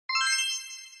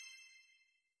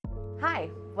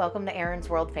Hi, welcome to Erin's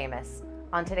World Famous.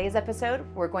 On today's episode,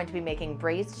 we're going to be making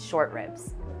braised short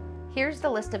ribs. Here's the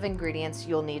list of ingredients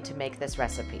you'll need to make this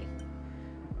recipe.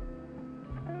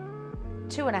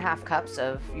 2.5 cups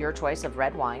of your choice of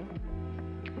red wine,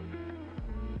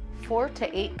 4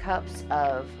 to 8 cups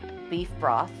of beef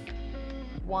broth,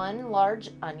 1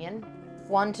 large onion,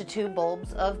 1 to 2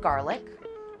 bulbs of garlic,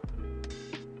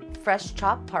 fresh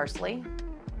chopped parsley,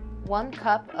 1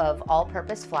 cup of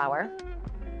all-purpose flour,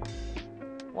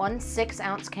 1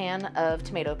 6-ounce can of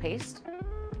tomato paste,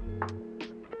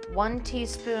 1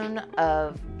 teaspoon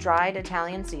of dried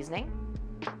Italian seasoning,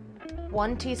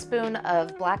 1 teaspoon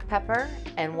of black pepper,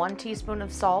 and 1 teaspoon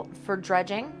of salt for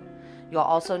dredging. You'll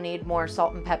also need more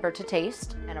salt and pepper to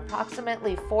taste, and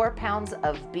approximately 4 pounds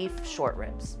of beef short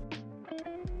ribs.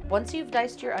 Once you've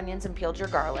diced your onions and peeled your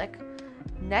garlic,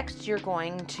 next you're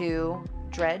going to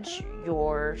dredge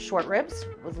your short ribs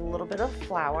with a little bit of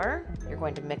flour. You're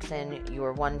going to mix in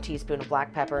your 1 teaspoon of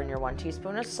black pepper and your 1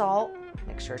 teaspoon of salt.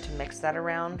 Make sure to mix that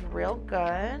around real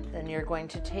good. Then you're going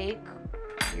to take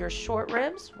your short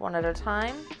ribs one at a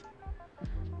time,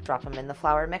 drop them in the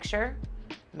flour mixture.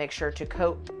 Make sure to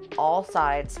coat all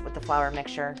sides with the flour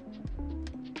mixture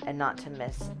and not to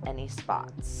miss any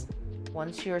spots.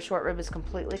 Once your short rib is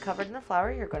completely covered in the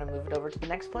flour, you're going to move it over to the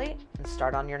next plate and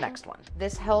start on your next one.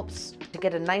 This helps to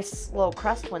get a nice little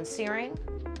crust when searing,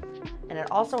 and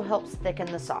it also helps thicken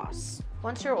the sauce.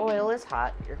 Once your oil is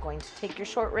hot, you're going to take your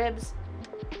short ribs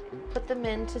and put them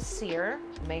in to sear.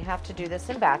 You may have to do this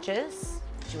in batches.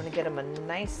 You want to get them a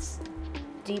nice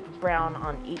deep brown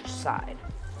on each side.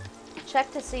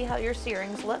 Check to see how your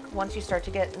searings look. Once you start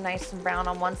to get nice and brown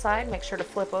on one side, make sure to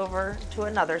flip over to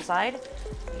another side.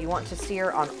 You want to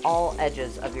sear on all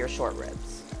edges of your short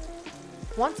ribs.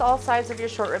 Once all sides of your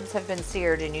short ribs have been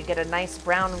seared and you get a nice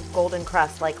brown golden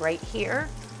crust like right here,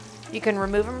 you can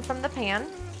remove them from the pan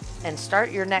and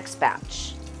start your next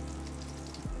batch.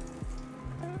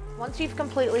 Once you've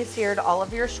completely seared all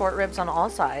of your short ribs on all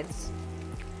sides,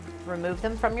 remove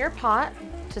them from your pot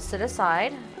to sit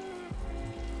aside.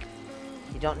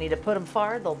 You don't need to put them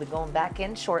far, they'll be going back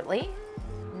in shortly.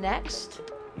 Next,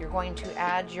 you're going to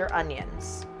add your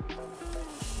onions.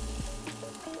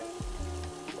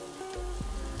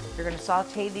 You're going to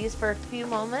saute these for a few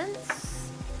moments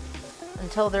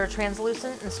until they're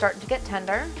translucent and starting to get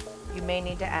tender. You may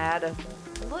need to add a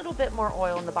little bit more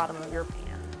oil in the bottom of your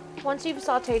pan. Once you've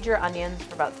sauteed your onions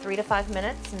for about 3 to 5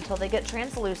 minutes until they get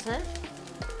translucent,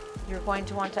 you're going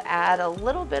to want to add a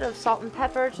little bit of salt and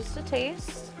pepper just to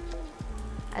taste.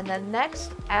 And then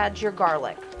next, add your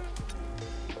garlic.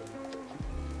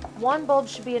 1 bulb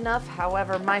should be enough.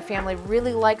 However, my family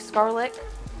really likes garlic,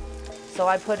 so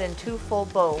I put in 2 full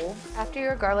bulbs. After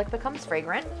your garlic becomes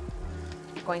fragrant,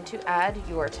 you're going to add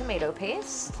your tomato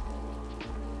paste.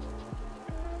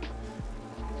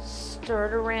 Stir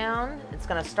it around. It's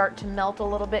going to start to melt a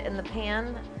little bit in the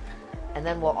pan, and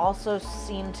then will also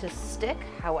seem to stick.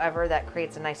 However, that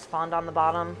creates a nice fond on the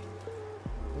bottom,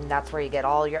 and that's where you get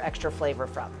all your extra flavor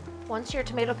from. Once your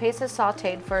tomato paste is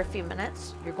sauteed for a few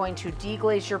minutes, you're going to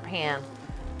deglaze your pan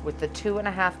with the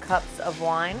 2.5 cups of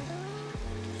wine.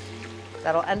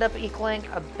 That'll end up equaling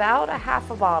about a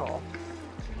half a bottle.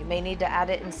 You may need to add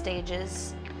it in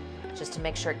stages just to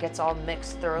make sure it gets all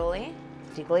mixed thoroughly.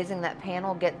 Deglazing that pan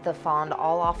will get the fond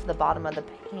all off the bottom of the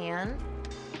pan,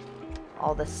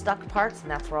 all the stuck parts,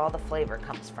 and that's where all the flavor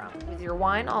comes from. With your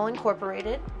wine all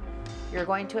incorporated, you're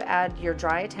going to add your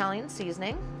dry Italian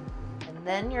seasoning, and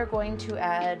then you're going to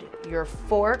add your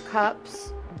 4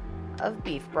 cups of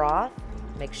beef broth.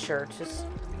 Make sure to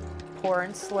pour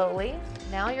in slowly.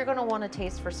 Now you're going to want to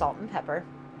taste for salt and pepper.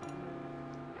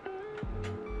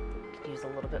 Could use a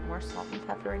little bit more salt and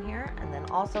pepper in here, and then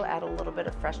also add a little bit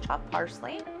of fresh chopped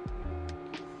parsley.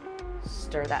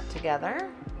 Stir that together.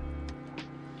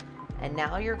 And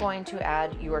now you're going to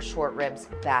add your short ribs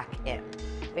back in.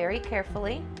 Very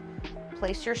carefully,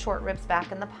 place your short ribs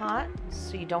back in the pot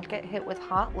so you don't get hit with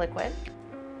hot liquid.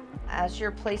 As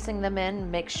you're placing them in,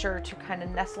 make sure to kind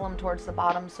of nestle them towards the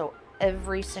bottom so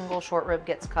every single short rib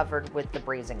gets covered with the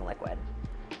braising liquid.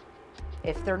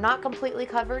 If they're not completely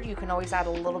covered, you can always add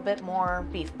a little bit more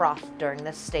beef broth during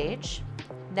this stage.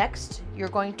 Next, you're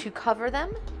going to cover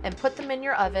them and put them in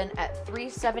your oven at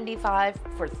 375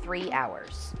 for 3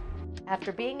 hours.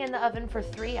 After being in the oven for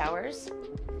 3 hours,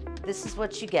 this is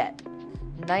what you get.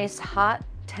 Nice, hot,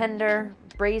 tender,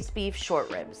 braised beef short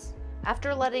ribs.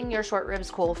 After letting your short ribs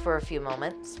cool for a few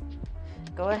moments,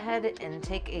 go ahead and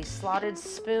take a slotted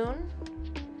spoon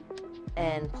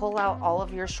and pull out all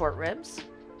of your short ribs.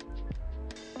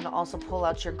 And also pull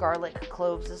out your garlic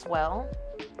cloves as well.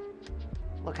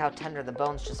 Look how tender, the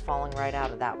bone's just falling right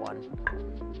out of that one.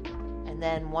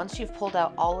 And then once you've pulled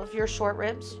out all of your short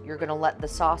ribs, you're gonna let the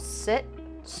sauce sit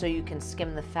so you can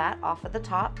skim the fat off of the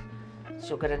top, so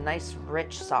you'll get a nice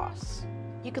rich sauce.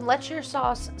 You can let your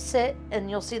sauce sit and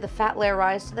you'll see the fat layer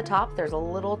rise to the top. There's a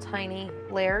little tiny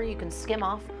layer you can skim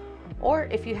off, or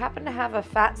if you happen to have a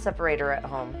fat separator at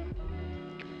home,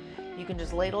 you can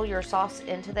just ladle your sauce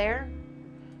into there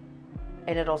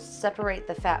and it'll separate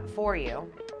the fat for you.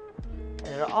 And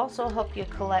it'll also help you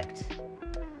collect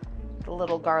the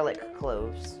little garlic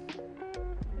cloves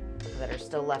that are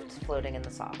still left floating in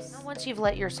the sauce. Now, once you've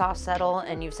let your sauce settle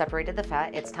and you've separated the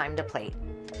fat, it's time to plate.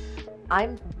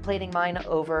 I'm plating mine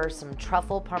over some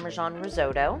truffle parmesan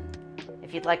risotto.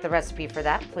 If you'd like the recipe for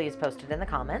that, please post it in the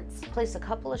comments. Place a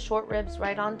couple of short ribs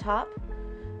right on top.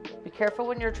 Be careful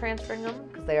when you're transferring them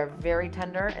because they are very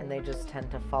tender and they just tend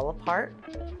to fall apart.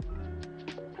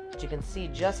 But you can see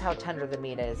just how tender the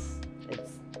meat is.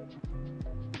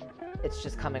 It's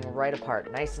just coming right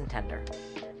apart, nice and tender.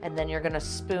 And then you're gonna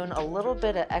spoon a little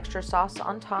bit of extra sauce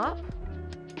on top,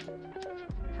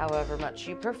 however much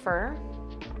you prefer.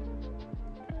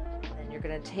 Then you're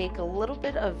gonna take a little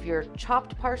bit of your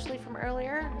chopped parsley from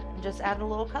earlier and just add a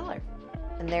little color.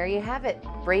 And there you have it,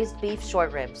 braised beef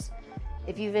short ribs.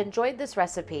 If you've enjoyed this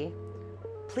recipe,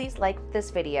 please like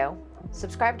this video,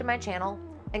 subscribe to my channel,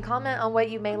 and comment on what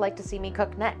you may like to see me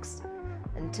cook next.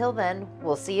 Until then,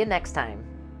 we'll see you next time.